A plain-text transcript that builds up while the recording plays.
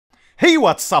Hey,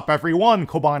 what's up everyone?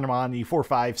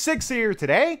 MANIA456 here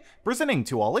today, presenting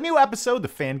to all a new episode of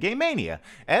Fan Game Mania,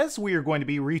 as we are going to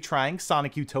be retrying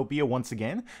Sonic Utopia once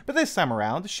again, but this time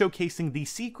around showcasing the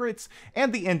secrets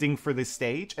and the ending for this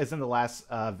stage. As in the last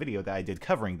video that I did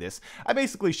covering this, I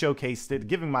basically showcased it,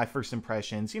 giving my first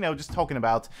impressions, just talking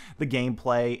about the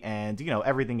gameplay and,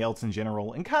 everything else in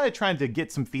general, and kind of trying to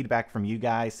get some feedback from you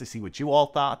guys to see what you all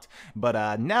thought.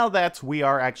 But now that we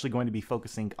are actually going to be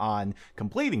focusing on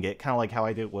completing it, kind of like how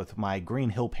I did with my Green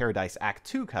Hill Paradise Act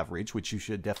 2 coverage, which you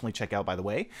should definitely check out, by the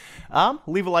way.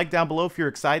 Leave a like down below if you're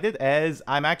excited, as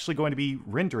I'm actually going to be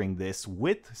rendering this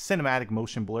with cinematic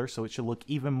motion blur, so it should look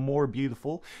even more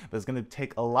beautiful, but it's going to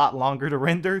take a lot longer to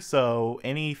render, so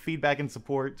any feedback and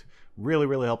support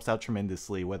really helps out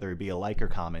tremendously, whether it be a like or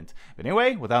comment. But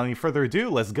anyway, without any further ado,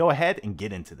 let's go ahead and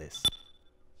get into this.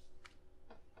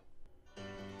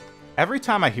 Every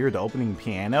time I hear the opening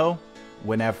piano,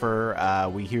 whenever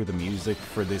we hear the music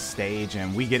for this stage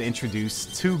and we get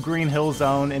introduced to Green Hill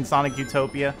Zone in Sonic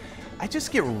Utopia, I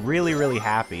just get really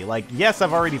happy. Like, yes,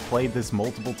 I've already played this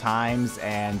multiple times,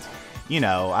 and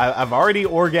I've already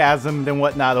orgasmed and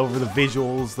whatnot over the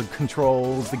visuals, the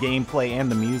controls, the gameplay,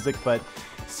 and the music, but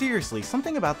seriously,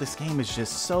 something about this game is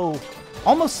just so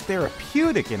almost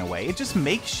therapeutic in a way. It just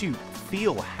makes you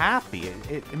feel happy.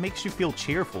 It makes you feel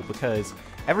cheerful, because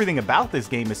everything about this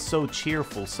game is so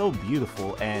cheerful, so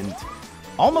beautiful, and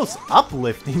almost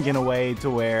uplifting in a way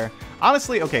to where,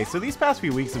 honestly, okay, so these past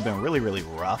few weeks have been really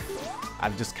rough.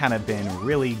 I've just kind of been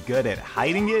really good at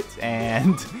hiding it,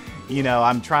 and,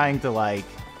 I'm trying to,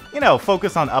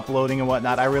 focus on uploading and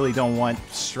whatnot. I really don't want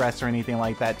stress or anything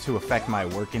like that to affect my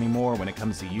work anymore when it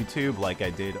comes to YouTube, like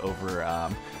I did over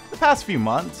the past few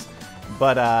months.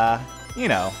 But,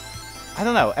 I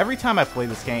don't know, every time I play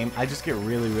this game, I just get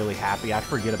really happy. I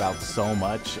forget about so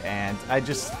much, and I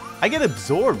get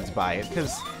absorbed by it,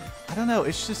 because, I don't know,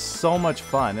 it's just so much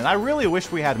fun. And I really wish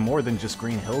we had more than just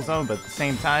Green Hill Zone, but at the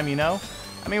same time,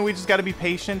 I mean, we just gotta be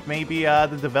patient. Maybe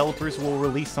the developers will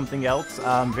release something else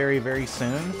very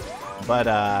soon. But,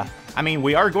 I mean,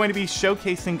 we are going to be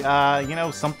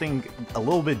showcasing, something a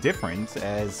little bit different,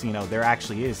 as, there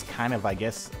actually is kind of, I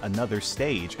guess, another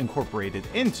stage incorporated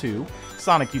into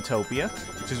Sonic Utopia,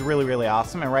 which is really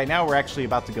awesome. And right now, we're actually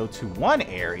about to go to one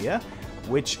area,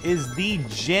 which is the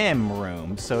gem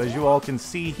room. So as you all can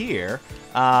see here,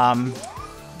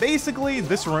 basically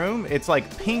this room, it's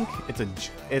like pink.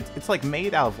 It's like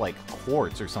made out of like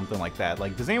quartz or something like that.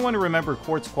 Like, does anyone remember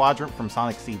Quartz Quadrant from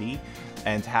Sonic CD?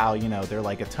 And how, there are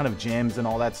like a ton of gems and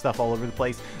all that stuff all over the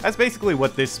place. That's basically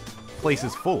what this place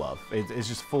is full of. It's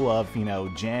just full of,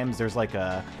 gems. There's like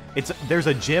there's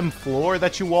a gem floor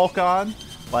that you walk on.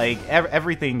 Like,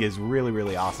 everything is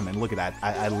really awesome. And look at that.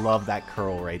 I love that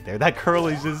curl right there. That curl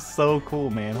is just so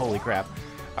cool, man. Holy crap.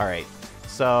 All right.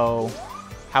 So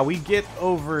how we get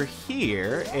over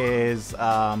here is,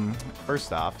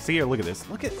 first off, see here, look at this.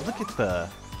 Look at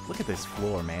this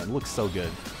floor, man. It looks so good.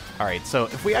 Alright, so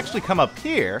if we actually come up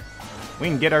here, we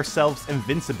can get ourselves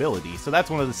invincibility. So that's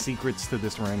one of the secrets to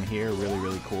this room here.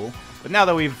 Really cool. But now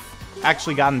that we've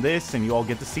actually gotten this, and you all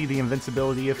get to see the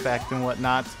invincibility effect and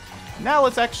whatnot, now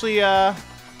let's actually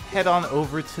head on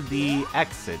over to the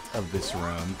exit of this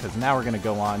room, because now we're gonna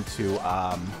go on to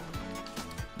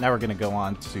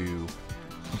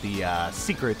the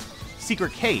secret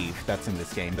cave that's in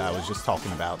this game that I was just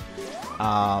talking about.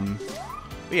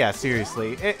 But yeah,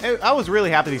 seriously, I was really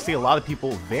happy to see a lot of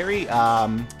people very, I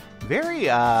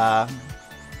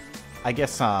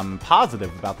guess,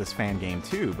 positive about this fan game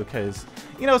too, because,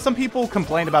 some people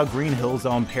complained about Green Hill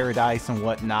Zone Paradise and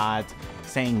whatnot,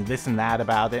 saying this and that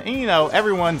about it, and,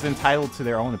 everyone's entitled to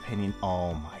their own opinion.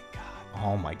 Oh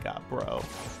my god, bro.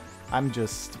 I'm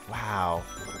just, wow.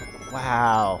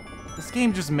 This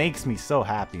game just makes me so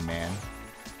happy, man.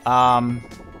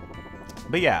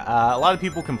 But yeah, a lot of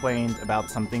people complained about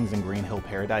some things in Green Hill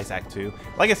Paradise Act 2.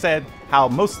 Like I said, how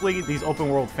mostly these open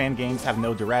world fan games have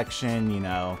no direction,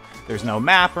 there's no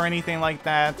map or anything like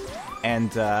that.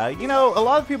 And, a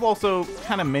lot of people also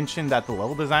kind of mentioned that the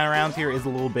level design around here is a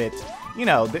little bit,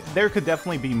 there could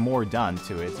definitely be more done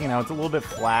to it. It's a little bit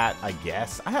flat, I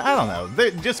guess. I don't know.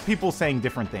 They're just people saying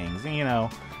different things,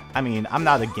 I mean, I'm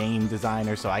not a game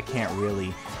designer, so I can't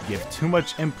really give too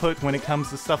much input when it comes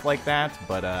to stuff like that,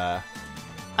 but,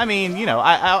 I mean,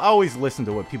 I always listen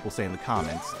to what people say in the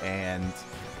comments, and,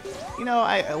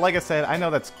 like I said, I know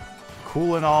that's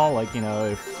cool and all, like,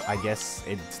 if, I guess,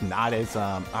 it's not as,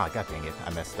 god dang it, I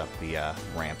messed up the,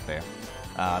 ramp there.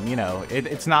 You know,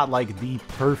 it's not like the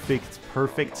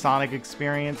perfect Sonic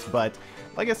experience, but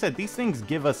like I said, these things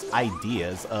give us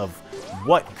ideas of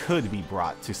what could be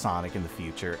brought to Sonic in the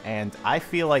future, and I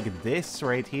feel like this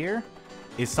right here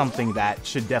is something that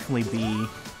should definitely be,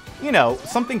 you know,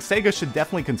 something Sega should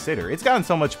definitely consider. It's gotten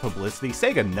so much publicity,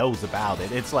 Sega knows about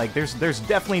it. It's like, there's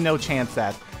definitely no chance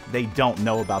that they don't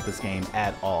know about this game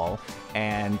at all,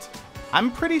 and I'm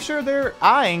pretty sure they're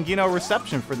eyeing, you know,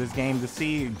 reception for this game to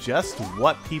see just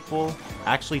what people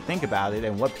actually think about it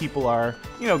and what people are,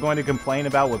 you know, going to complain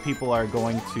about, what people are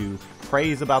going to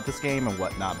praise about this game and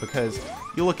whatnot. Because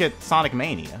you look at Sonic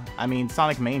Mania. I mean,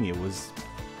 Sonic Mania was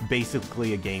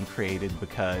basically a game created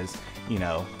because, you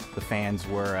know, the fans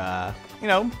were, you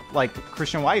know, like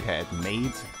Christian Whitehead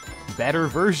made better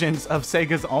versions of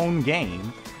Sega's own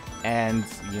game. And,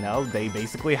 you know, they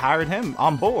basically hired him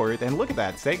on board. And look at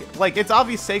that. Sega, like, it's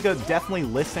obvious Sega definitely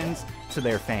listens to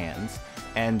their fans.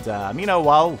 And, you know,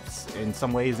 while in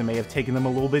some ways it may have taken them a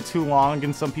little bit too long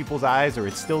in some people's eyes, or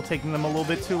it's still taking them a little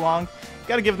bit too long, you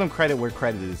gotta give them credit where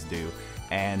credit is due.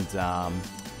 And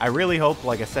I really hope,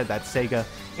 like I said, that Sega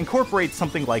incorporates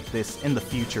something like this in the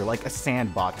future, like a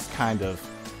sandbox kind of,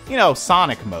 you know,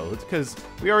 Sonic mode. Because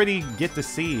we already get to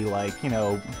see, like, you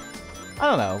know, I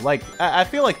don't know, like, I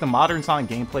feel like the modern Sonic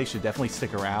gameplay should definitely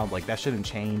stick around. Like, that shouldn't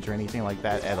change or anything like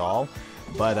that at all.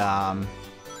 But,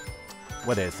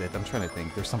 what is it? I'm trying to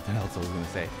think. There's something else I was going to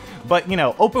say. But, you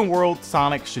know, open world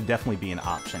Sonic should definitely be an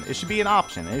option. It should be an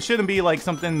option. It shouldn't be, like,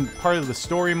 something part of the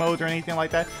story mode or anything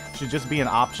like that. It should just be an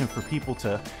option for people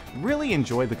to really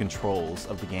enjoy the controls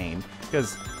of the game.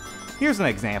 Because, here's an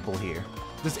example here.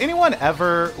 Does anyone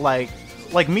ever, like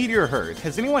Meteor Herd,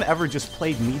 has anyone ever just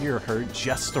played Meteor Herd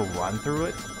just to run through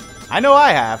it? I know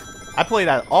I have. I play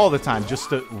that all the time just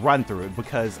to run through it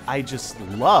because I just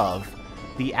love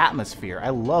the atmosphere. I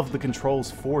love the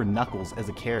controls for Knuckles as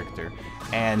a character.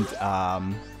 And,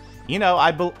 you know,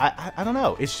 I don't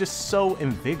know. It's just so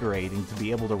invigorating to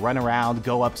be able to run around,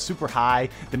 go up super high,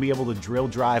 then be able to drill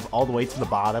drive all the way to the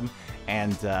bottom,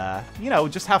 and, you know,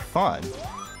 just have fun.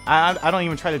 I don't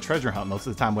even try to treasure hunt most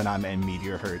of the time when I'm in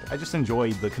Meteor Herd. I just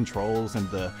enjoy the controls and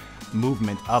the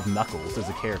movement of Knuckles as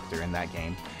a character in that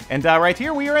game. And right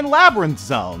here we are in Labyrinth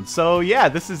Zone. So yeah,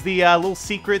 this is the little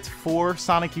secret for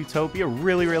Sonic Utopia.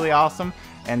 Really, really awesome.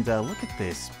 And look at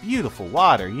this beautiful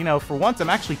water. You know, for once I'm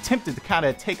actually tempted to kind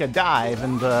of take a dive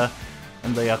in the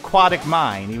aquatic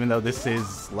mine, even though this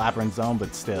is Labyrinth Zone,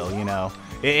 but still, you know,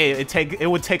 it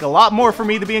would take a lot more for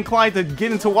me to be inclined to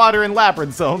get into water in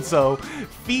Labyrinth Zone. So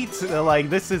feet, like,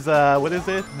 this is what is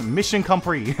it? Mission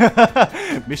complete.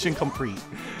 Mission complete.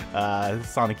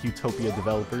 Sonic Utopia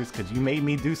developers, because you made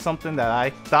me do something that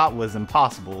I thought was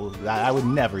impossible, that I would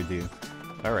never do.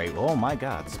 Alright, oh my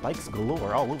god, spikes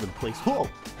galore all over the place. Whoa,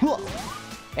 whoa.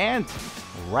 And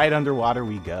right underwater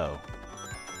we go.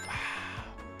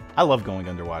 I love going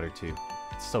underwater too.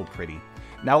 It's so pretty.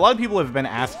 Now, a lot of people have been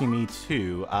asking me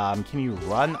too, can you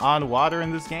run on water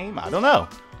in this game? I don't know.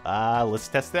 Let's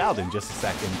test it out in just a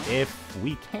second if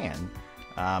we can.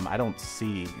 I don't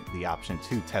see the option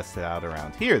to test it out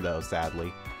around here though,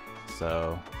 sadly.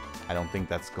 So I don't think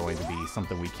that's going to be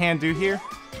something we can do here.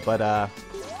 But,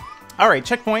 alright,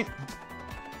 checkpoint.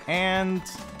 And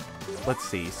let's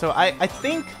see. So I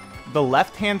think the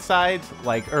left-hand side,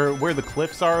 like, or where the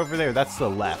cliffs are over there, that's the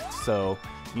left. So,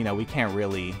 you know, we can't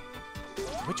really...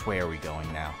 Which way are we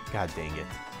going now? God dang it.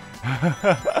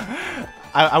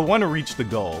 I want to reach the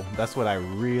goal. That's what I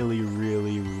really,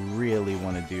 really, really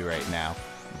want to do right now.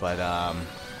 But,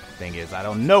 thing is, I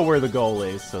don't know where the goal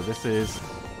is, so this is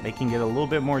making it a little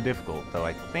bit more difficult. Though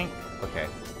I think... Okay,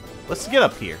 let's get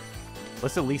up here.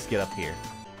 Let's at least get up here.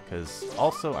 Because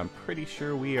also, I'm pretty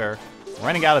sure we are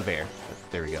running out of air.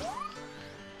 There we go.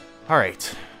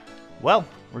 Alright. Well,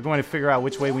 we're going to figure out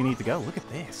which way we need to go. Look at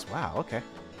this. Wow, okay.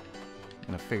 I'm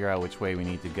going to figure out which way we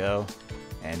need to go.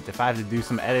 And if I have to do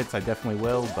some edits, I definitely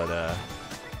will, but,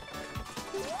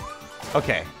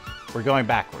 okay. We're going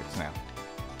backwards now.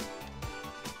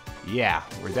 Yeah,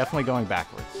 we're definitely going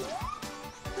backwards.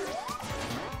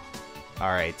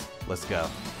 Alright, let's go.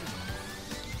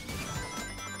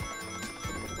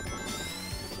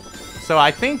 So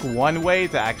I think one way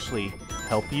to actually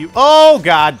help you... Oh,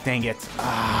 god dang it.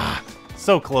 Ah,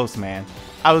 so close, man.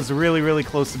 I was really, really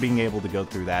close to being able to go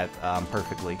through that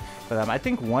perfectly. But I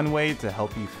think one way to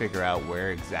help you figure out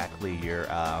where exactly you're,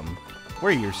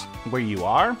 where you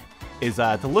are, is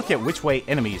to look at which way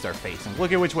enemies are facing.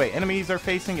 Look at which way enemies are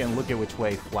facing, and look at which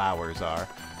way flowers are.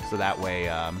 So that way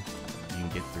you can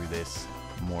get through this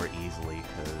more easily.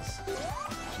 Because,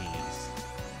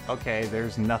 jeez. Okay,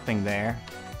 there's nothing there.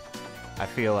 I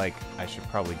feel like I should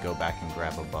probably go back and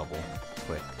grab a bubble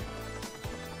quick.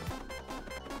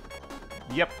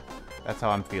 Yep, that's how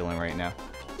I'm feeling right now.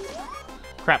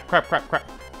 Crap, crap, crap, crap.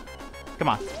 Come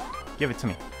on, give it to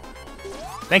me.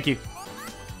 Thank you.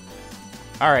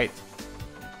 Alright.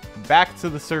 Back to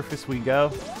the surface we go.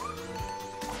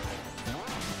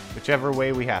 Whichever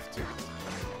way we have to.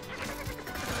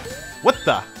 What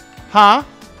the? Huh?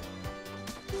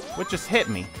 What just hit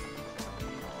me?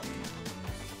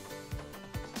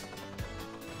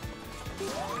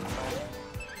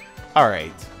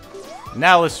 Alright.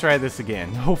 Now let's try this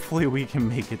again. Hopefully we can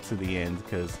make it to the end,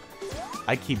 because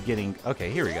I keep getting...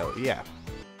 Okay, here we go. Yeah.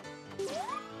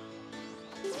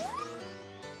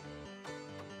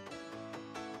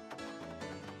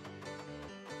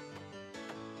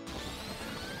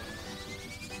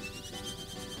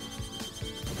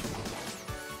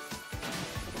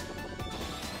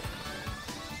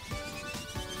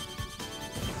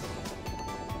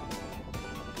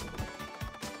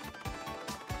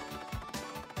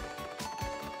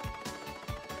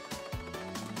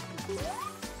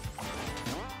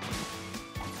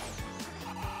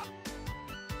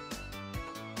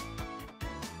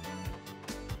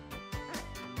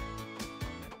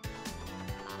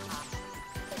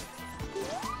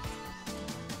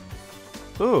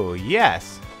 Ooh,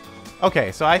 yes.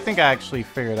 Okay, so I think I actually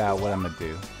figured out what I'm gonna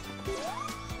do.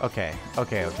 Okay,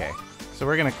 okay, okay. So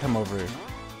we're gonna come over...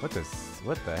 What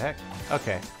the heck?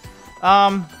 Okay.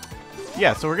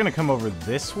 Yeah, so we're gonna come over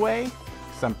this way.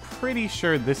 So I'm pretty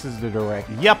sure this is the direct...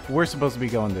 Yep, we're supposed to be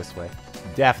going this way.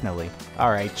 Definitely.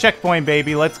 Alright, checkpoint,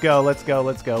 baby. Let's go, let's go,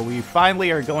 let's go. We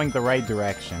finally are going the right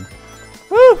direction.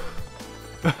 Woo!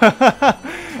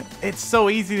 It's so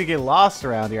easy to get lost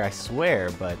around here, I swear,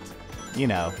 but... You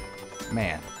know,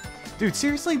 man. Dude,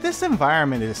 seriously, this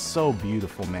environment is so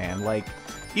beautiful, man. Like,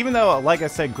 even though, like I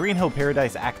said, Green Hill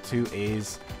Paradise Act 2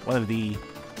 is one of the...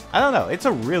 I don't know, it's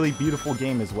a really beautiful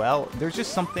game as well. There's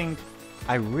just something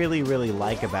I really, really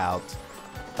like about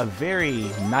a very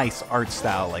nice art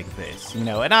style like this, you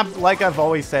know? And like I've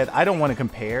always said, I don't want to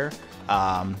compare,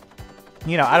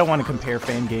 you know, I don't want to compare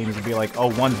fan games and be like,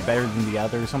 oh, one's better than the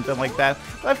other or something like that.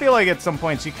 But I feel like at some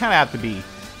points you kind of have to be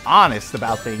honest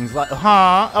about things. Like,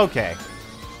 huh? Okay.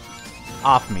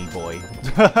 Off me, boy.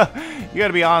 You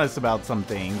gotta be honest about some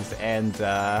things. And,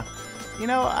 you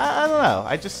know, I don't know.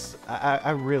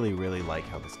 I really, really like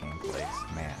how this game plays.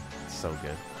 Man, it's so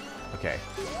good. Okay.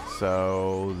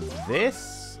 So,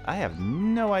 this... I have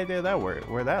no idea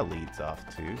where that leads off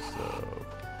to, so...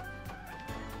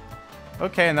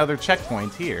 Okay, another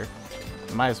checkpoint here.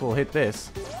 Might as well hit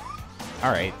this.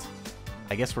 Alright.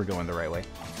 I guess we're going the right way.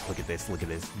 Look at this, look at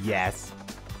this. Yes!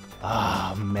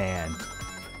 Oh, man.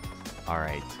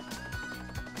 Alright.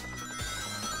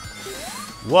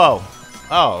 Whoa!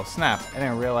 Oh, snap. I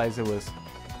didn't realize it was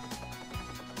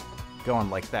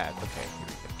going like that. Okay, here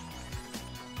we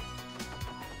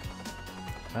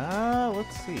go.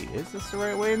 Let's see. Is this the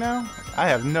right way now? I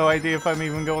have no idea if I'm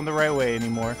even going the right way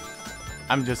anymore.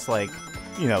 I'm just like,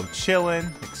 you know, chilling,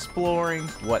 exploring,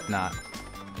 whatnot.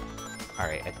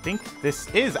 Alright, I think this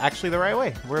is actually the right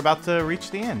way. We're about to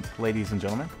reach the end, ladies and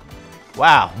gentlemen.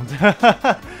 Wow.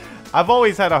 I've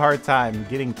always had a hard time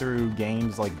getting through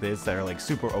games like this that are like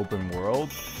super open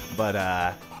world. But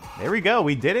there we go.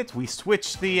 We did it. We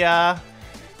switched the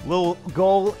little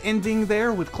goal ending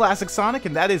there with Classic Sonic,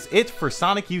 and that is it for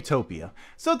Sonic Utopia.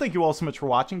 So thank you all so much for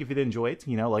watching. If you did enjoy it,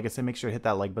 you know, like I said, make sure to hit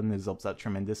that like button. It helps out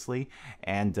tremendously.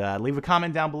 And leave a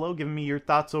comment down below giving me your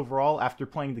thoughts overall after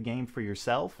playing the game for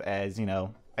yourself. As, you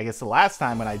know, I guess the last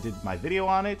time when I did my video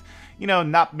on it, you know,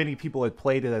 not many people had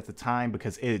played it at the time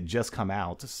because it had just come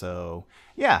out. So,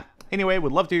 yeah. Anyway,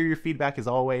 would love to hear your feedback as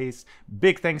always.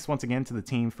 Big thanks once again to the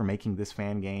team for making this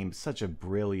fan game such a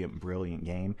brilliant, brilliant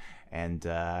game. And,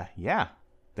 yeah.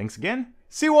 Thanks again.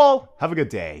 See you all. Have a good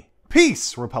day.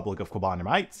 Peace, Republic of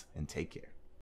Quabandamites, and take care.